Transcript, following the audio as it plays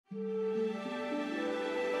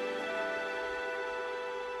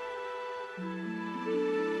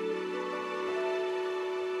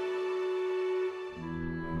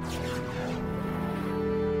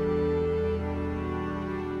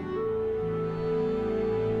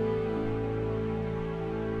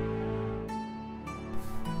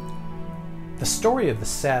The story of the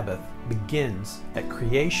Sabbath begins at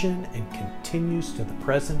creation and continues to the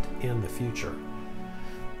present and the future.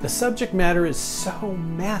 The subject matter is so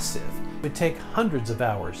massive, it would take hundreds of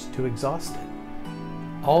hours to exhaust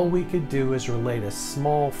it. All we could do is relate a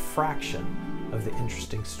small fraction of the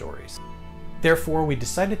interesting stories. Therefore, we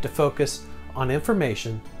decided to focus on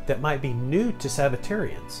information that might be new to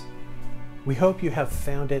Sabbatarians. We hope you have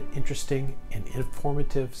found it interesting and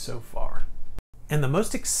informative so far. And the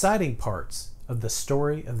most exciting parts of the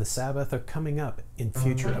story of the Sabbath are coming up in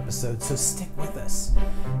future episodes, so stick with us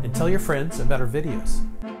and tell your friends about our videos.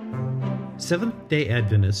 Seventh-day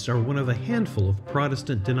Adventists are one of a handful of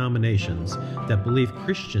Protestant denominations that believe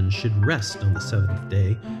Christians should rest on the seventh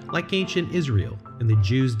day like ancient Israel and the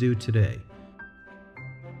Jews do today.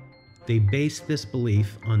 They base this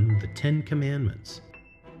belief on the Ten Commandments.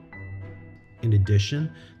 In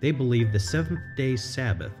addition, they believe the seventh-day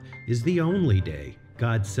Sabbath is the only day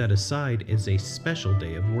God set aside as a special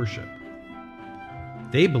day of worship.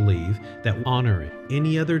 They believe that honoring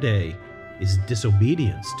any other day is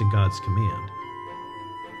disobedience to God's command.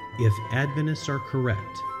 If Adventists are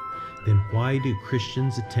correct, then why do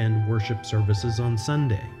Christians attend worship services on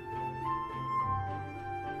Sunday?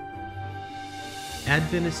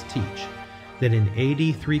 Adventists teach that in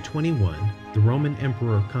AD 321, the Roman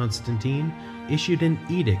Emperor Constantine issued an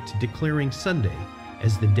edict declaring Sunday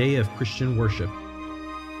as the day of Christian worship,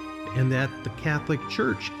 and that the Catholic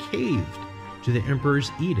Church caved to the emperor's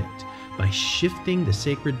edict by shifting the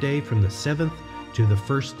sacred day from the seventh to the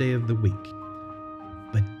first day of the week.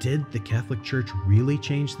 But did the Catholic Church really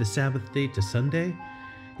change the Sabbath day to Sunday?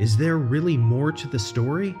 Is there really more to the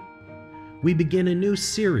story? We begin a new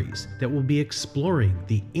series that will be exploring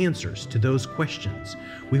the answers to those questions.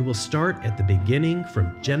 We will start at the beginning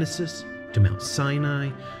from Genesis to Mount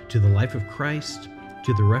Sinai, to the life of Christ,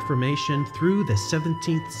 to the Reformation, through the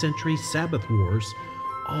 17th century Sabbath Wars,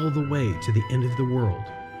 all the way to the end of the world.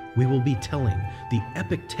 We will be telling the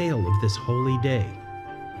epic tale of this holy day.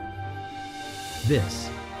 This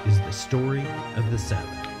is the story of the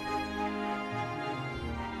Sabbath.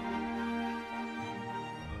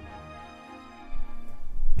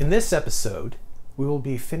 In this episode, we will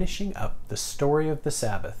be finishing up the story of the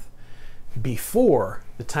Sabbath before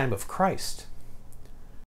the time of Christ.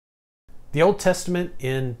 The Old Testament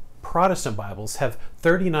in Protestant Bibles have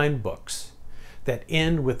 39 books that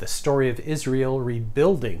end with the story of Israel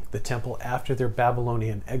rebuilding the temple after their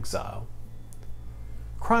Babylonian exile.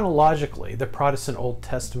 Chronologically, the Protestant Old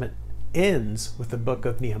Testament ends with the book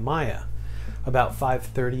of Nehemiah, about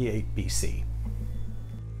 538 BC.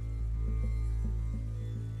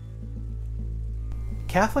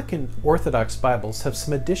 Catholic and Orthodox Bibles have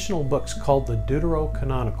some additional books called the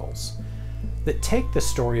Deuterocanonicals that take the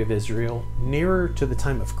story of Israel nearer to the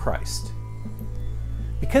time of Christ.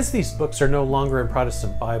 Because these books are no longer in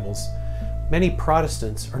Protestant Bibles, many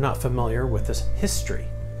Protestants are not familiar with the history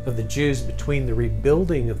of the Jews between the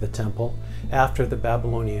rebuilding of the temple after the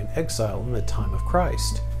Babylonian exile and the time of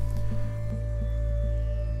Christ.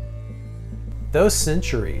 Those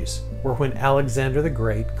centuries were when Alexander the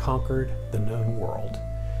Great conquered the known world,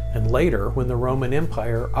 and later when the Roman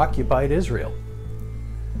Empire occupied Israel.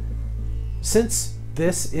 Since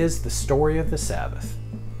this is the story of the Sabbath,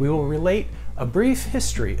 we will relate a brief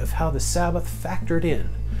history of how the Sabbath factored in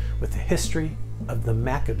with the history of the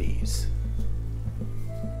Maccabees.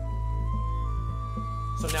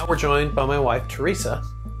 So now we're joined by my wife, Teresa,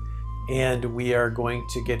 and we are going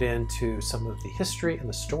to get into some of the history and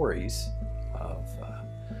the stories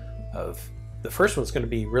of the first one's going to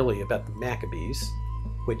be really about the Maccabees,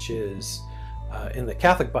 which is in the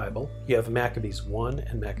Catholic Bible, you have Maccabees 1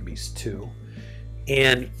 and Maccabees 2,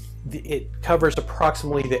 and it covers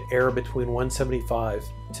approximately the era between 175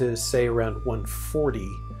 to say around 140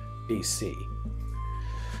 BC.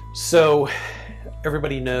 So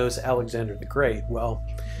everybody knows Alexander the Great. Well,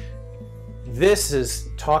 this is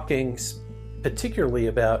talking particularly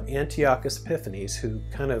about Antiochus Epiphanes, who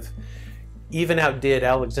kind of even outdid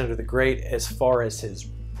Alexander the Great as far as his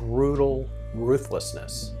brutal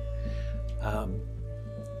ruthlessness.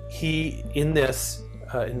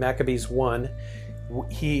 In Maccabees 1,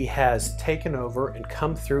 he has taken over and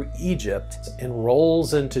come through Egypt and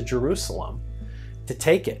rolls into Jerusalem to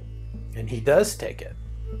take it. And he does take it.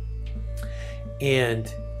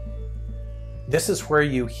 And this is where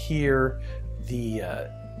you hear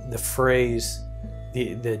the phrase,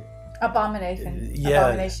 the abomination. Yeah,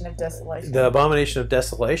 abomination of desolation. The abomination of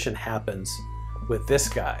desolation happens with this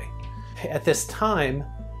guy. At this time,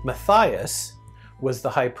 Matthias was the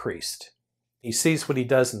high priest. He sees what he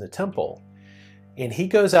does in the temple, and he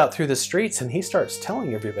goes out through the streets and he starts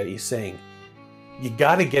telling everybody, saying, you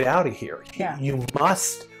got to get out of here. Yeah. You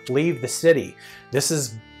must leave the city. This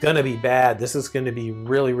is going to be bad. This is going to be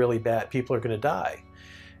really, really bad. People are going to die.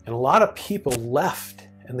 And a lot of people left,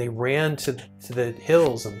 and they ran to the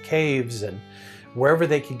hills and caves and wherever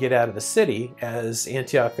they could get out of the city, as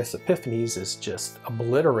Antiochus Epiphanes is just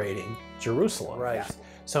obliterating Jerusalem. Right. Yeah.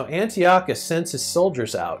 So Antiochus sends his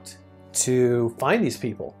soldiers out to find these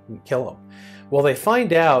people and kill them. Well, they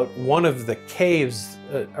find out one of the caves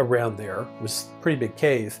around there was a pretty big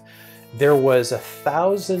cave. There was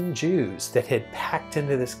 1,000 Jews that had packed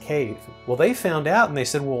into this cave. Well, they found out and they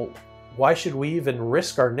said, well, why should we even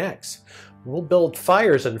risk our necks? We'll build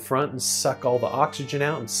fires in front and suck all the oxygen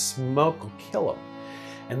out, and smoke will kill them.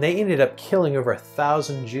 And they ended up killing over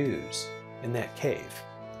 1,000 Jews in that cave.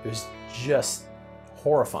 It was just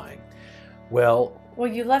horrifying. Well,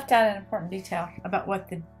 you left out an important detail about what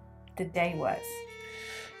the day was.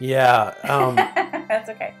 Yeah. That's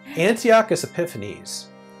okay. Antiochus Epiphanes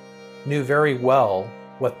knew very well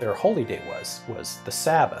what their holy day was the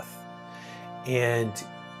Sabbath. And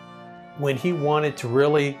when he wanted to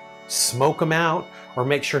really smoke them out or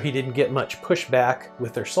make sure he didn't get much pushback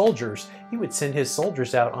with their soldiers, he would send his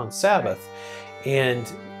soldiers out on Sabbath. Right.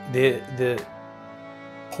 And the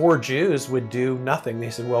poor Jews would do nothing. They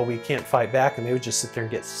said, well, we can't fight back, and they would just sit there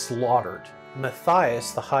and get slaughtered.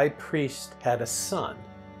 Matthias, the high priest, had a son,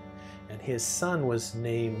 and his son was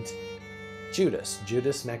named Judas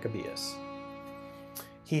Maccabeus.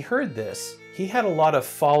 He heard this. He had a lot of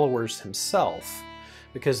followers himself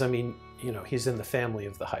because, I mean, you know, he's in the family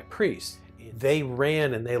of the high priest. They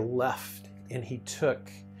ran and they left, and he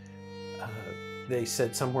took, they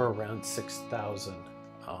said, somewhere around 6,000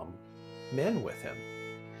 men with him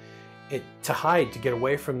to hide, to get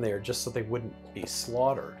away from there, just so they wouldn't be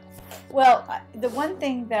slaughtered. Well, the one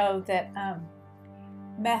thing, though, that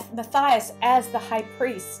Matthias, as the high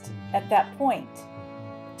priest at that point,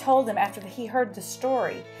 told him after he heard the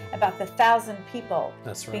story about the 1,000 people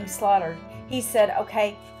being slaughtered, he said,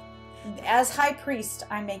 okay, as high priest,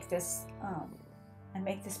 I make this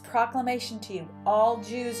proclamation to you. All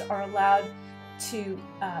Jews are allowed to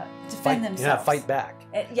defend themselves. Yeah, fight back.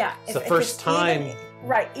 Yeah. It's the first time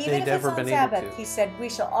even if it's on Sabbath, he said, we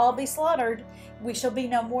shall all be slaughtered. We shall be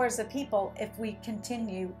no more as a people if we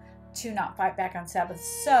continue to not fight back on Sabbath.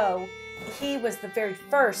 So he was the very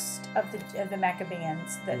first of the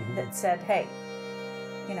Maccabees that said, hey,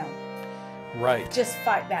 you know, just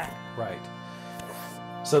fight back. Right.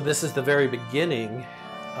 So this is the very beginning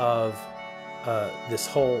of this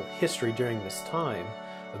whole history during this time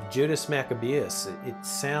of Judas Maccabeus. It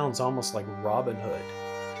sounds almost like Robin Hood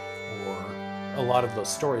or a lot of those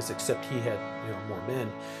stories, except he had, you know, more men.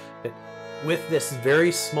 But with this very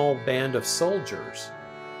small band of soldiers,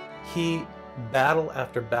 he, battle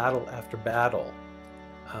after battle after battle,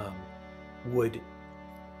 would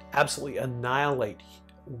absolutely annihilate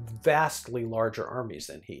vastly larger armies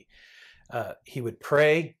than he. He would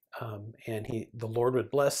pray, and the Lord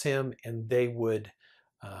would bless him, and they would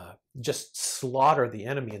just slaughter the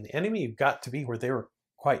enemy. And the enemy got to be where they were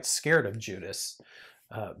quite scared of Judas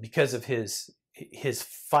because of his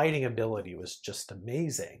fighting ability was just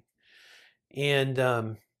amazing. And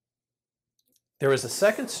there was a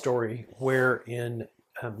second story where in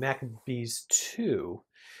Maccabees 2,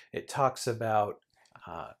 it talks about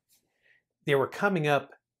they were coming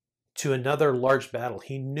up to another large battle.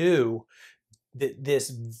 He knew that this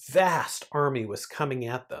vast army was coming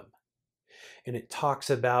at them. And it talks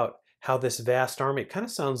about how this vast army, it kind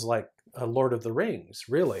of sounds like a Lord of the Rings,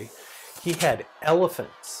 really. He had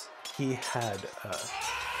elephants. He had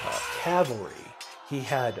cavalry. He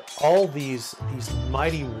had all these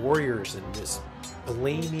mighty warriors in this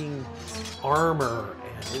gleaming armor,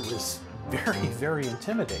 and it was very, very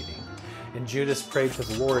intimidating. And Judas prayed to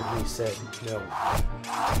the Lord, and he said, no,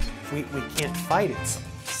 we can't fight. It's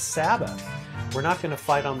Sabbath. We're not going to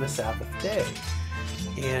fight on the Sabbath day.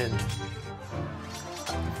 And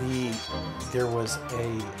there was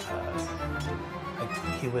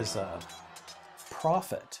he was a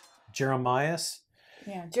prophet, Jeremiah.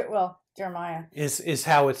 Yeah, Jeremiah is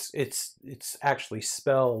how it's actually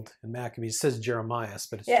spelled in Maccabees. It says Jeremiah,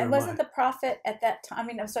 but it's Jeremiah. And wasn't the prophet at that time? I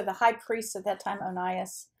mean, I'm sorry, the high priest at that time,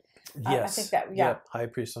 Onias. Yes, I think that. Yeah, high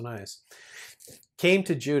priest Onias came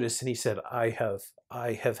to Judas, and he said, I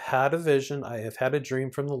have had a vision. I have had a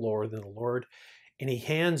dream from the Lord, and he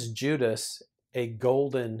hands Judas a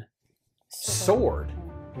golden sword,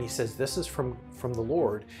 and he says, this is from the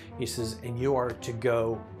Lord. He says, and you are to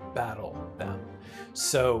go battle them.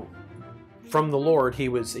 So from the Lord, he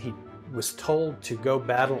was told to go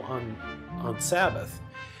battle on Sabbath.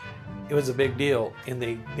 It was a big deal, and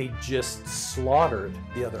they just slaughtered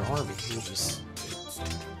the other army. It was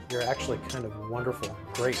They're actually kind of wonderful,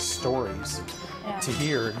 great stories to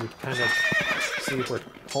hear. You kind of see where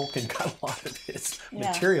Tolkien got a lot of his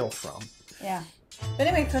material from. Yeah. But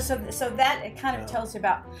anyway, so that it kind of tells you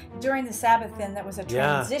about during the Sabbath. Then there was a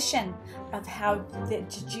transition of how the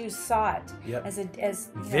Jews saw it as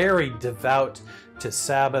very devout to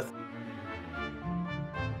Sabbath.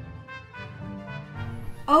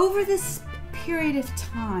 Over this period of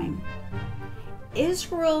time,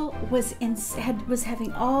 Israel was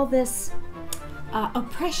having all this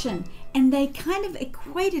oppression, and they kind of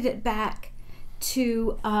equated it back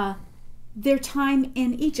to their time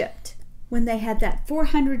in Egypt, when they had that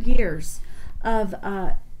 400 years of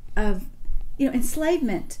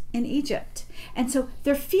enslavement in Egypt. And so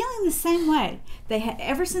they're feeling the same way. They had,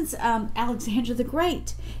 ever since Alexander the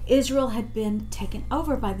Great, Israel had been taken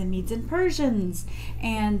over by the Medes and Persians,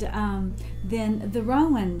 and then the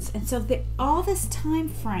Romans. And so all this time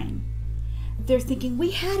frame, they're thinking,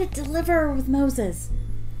 we had a deliverer with Moses.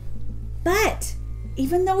 But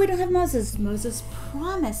even though we don't have Moses, Moses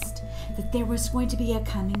promised that there was going to be a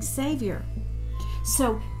coming Savior.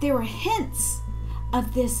 So there were hints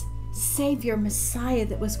of this Savior, Messiah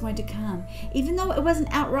that was going to come. Even though it wasn't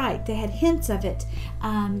outright, they had hints of it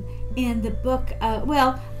in the book.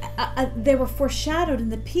 They were foreshadowed in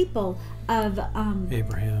the people of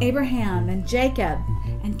Abraham and Jacob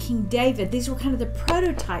and King David. These were kind of the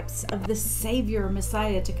prototypes of the Savior,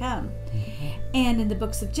 Messiah to come. And in the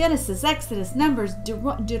books of Genesis, Exodus, Numbers,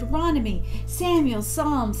 Deuteronomy, Samuel,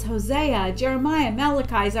 Psalms, Hosea, Jeremiah,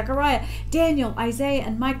 Malachi, Zechariah, Daniel, Isaiah,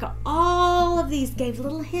 and Micah, all of these gave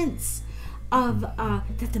little hints of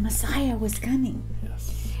that the Messiah was coming.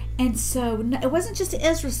 Yes. And so it wasn't just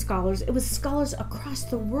Israel scholars, it was scholars across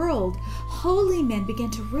the world. Holy men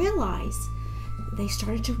began to realize, they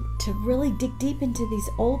started to really dig deep into these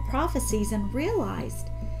old prophecies and realized,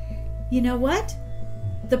 you know what?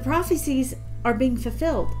 The prophecies are being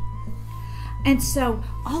fulfilled. And so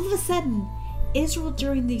all of a sudden, Israel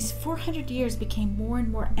during these 400 years became more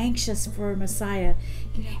and more anxious for a Messiah.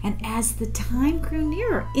 And as the time grew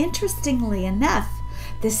nearer, interestingly enough,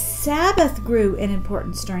 the Sabbath grew in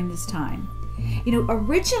importance during this time.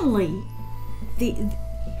 Originally,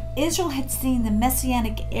 Israel had seen the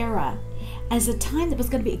Messianic era as a time that was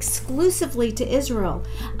going to be exclusively to Israel.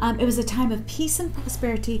 It was a time of peace and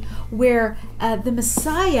prosperity where the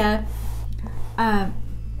Messiah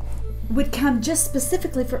would come just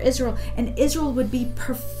specifically for Israel, and Israel would be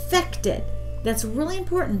perfected. That's really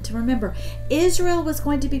important to remember. Israel was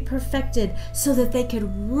going to be perfected so that they could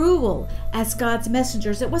rule as God's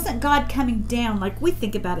messengers. It wasn't God coming down like we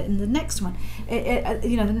think about it in the next one.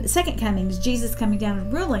 The second coming is Jesus coming down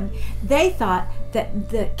and ruling. They thought that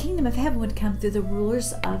the kingdom of heaven would come through the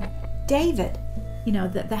rulers of David,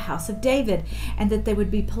 the house of David, and that they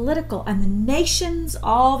would be political, and the nations,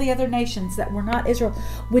 all the other nations that were not Israel,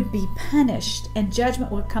 would be punished, and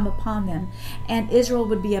judgment would come upon them, and Israel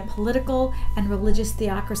would be a political and religious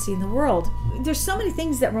theocracy in the world. There's so many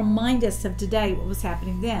things that remind us of today, what was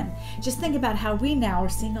happening then. Just think about how we now are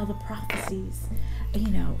seeing all the prophecies,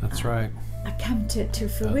 That's right. come to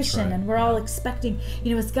fruition, right. And we're all expecting,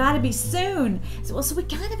 it's got to be soon. So we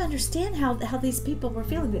kind of understand how these people were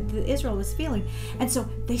feeling, that Israel was feeling. And so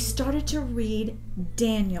they started to read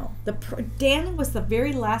Daniel. Daniel was the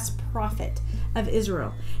very last prophet of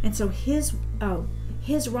Israel. And so his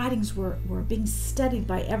writings were being studied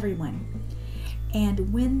by everyone.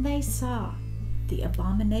 And when they saw the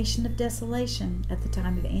abomination of desolation at the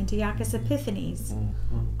time of Antiochus Epiphanes,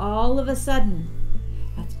 all of a sudden,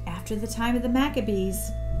 after the time of the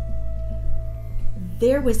Maccabees,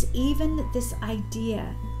 there was even this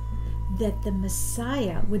idea that the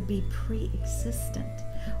Messiah would be pre-existent,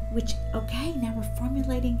 which, now we're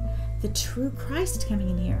formulating the true Christ coming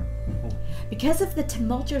in here. Because of the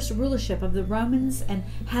tumultuous rulership of the Romans and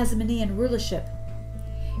Hasmonean rulership,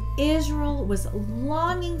 Israel was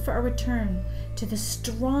longing for a return to the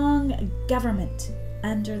strong government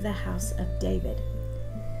under the house of David.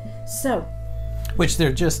 So, which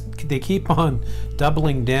they keep on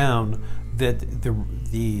doubling down that the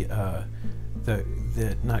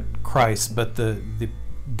not Christ, but the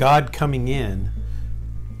God coming in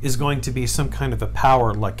is going to be some kind of a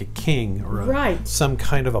power, like a king or some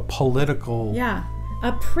kind of a political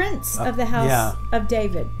a prince of the house of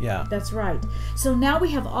David. Yeah, that's right. So now we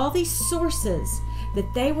have all these sources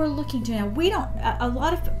that they were looking to. Now we don't. A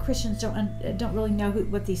lot of Christians don't really know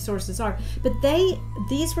what these sources are, but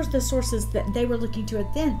these were the sources that they were looking to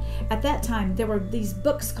at that time. There were these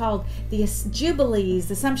books called the Jubilees,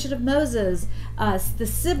 the Assumption of Moses, the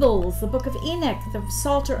Sibyls, the Book of Enoch, the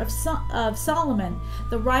Psalter of Solomon,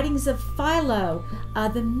 the writings of Philo,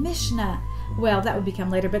 the Mishnah, Well, that would become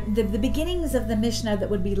later, but the beginnings of the Mishnah that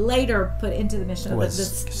would be later put into the Mishnah,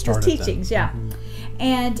 the teachings, then. yeah. Mm-hmm.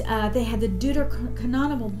 And they had the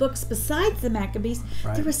deuterocanonical books besides the Maccabees.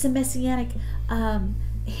 Right. There were some messianic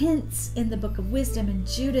hints in the Book of Wisdom and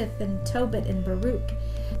Judith and Tobit and Baruch.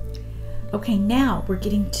 Okay, now we're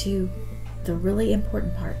getting to the really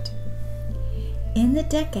important part. In the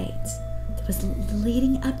decades that was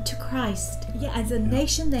leading up to Christ, as a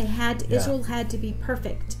nation, Israel had to be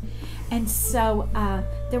perfect. And so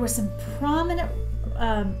there were some prominent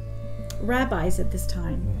rabbis at this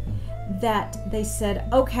time that they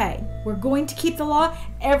said, okay, we're going to keep the law.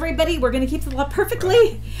 Everybody, we're going to keep the law perfectly.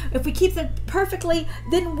 Right. If we keep it perfectly,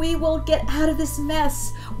 then we will get out of this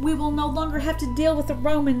mess. We will no longer have to deal with the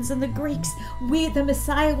Romans and the Greeks. The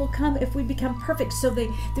Messiah will come if we become perfect. So there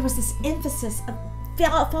was this emphasis of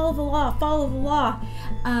follow the law, follow the law.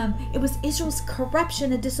 It was Israel's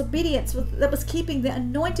corruption and disobedience that was keeping the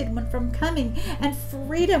anointed one from coming, and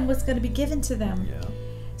freedom was going to be given to them. Yeah.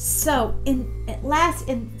 So, at last,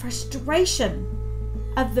 in frustration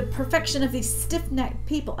of the perfection of these stiff-necked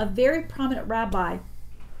people, a very prominent rabbi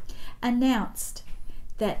announced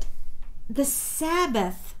that the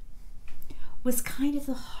Sabbath was kind of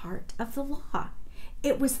the heart of the law.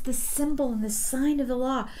 It was the symbol and the sign of the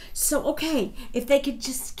law. So, okay, if they could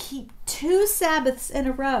just keep 2 Sabbaths in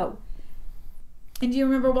a row. And do you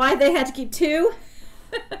remember why they had to keep 2?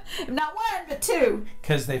 Not 1, but 2.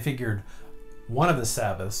 Because they figured one of the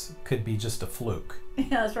Sabbaths could be just a fluke. Yeah,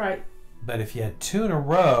 that's right. But if you had 2 in a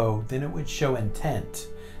row, then it would show intent.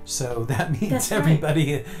 So that means that's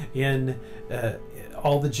everybody right. in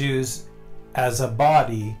all the Jews as a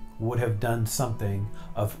body would have done something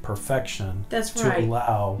of perfection to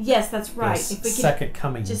allow that's right. If we second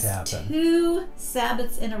coming to happen. Just 2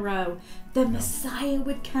 Sabbaths in a row, the Messiah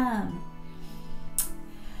would come.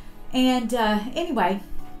 And anyway,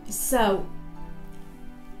 so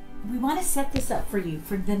we want to set this up for you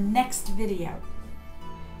for the next video.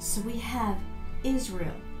 So we have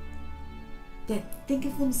Israel that think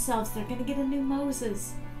of themselves, they're going to get a new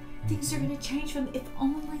Moses. Things are going to change for them if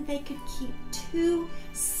only they could keep 2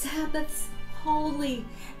 Sabbaths holy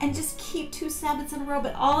and just keep 2 Sabbaths in a row,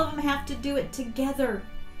 but all of them have to do it together.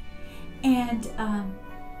 And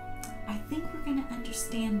I think we're going to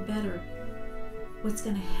understand better what's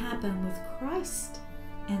going to happen with Christ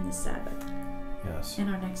and the Sabbath. Yes. In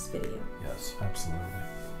our next video. Yes, absolutely.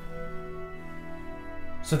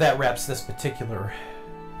 So that wraps this particular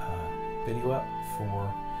video up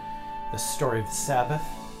for the story of the Sabbath,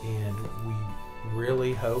 and we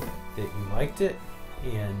really hope that you liked it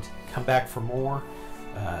and come back for more.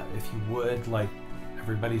 If you would, like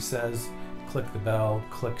everybody says, click the bell,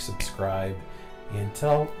 click subscribe, and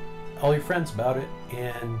tell all your friends about it.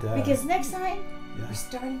 And because next time we're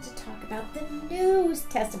starting to talk about the New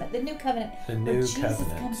Testament, the New Covenant, where Jesus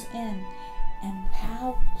comes in and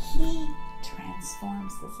how He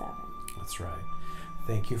transforms the Sabbath. That's right.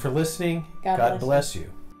 Thank you for listening. God bless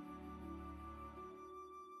you.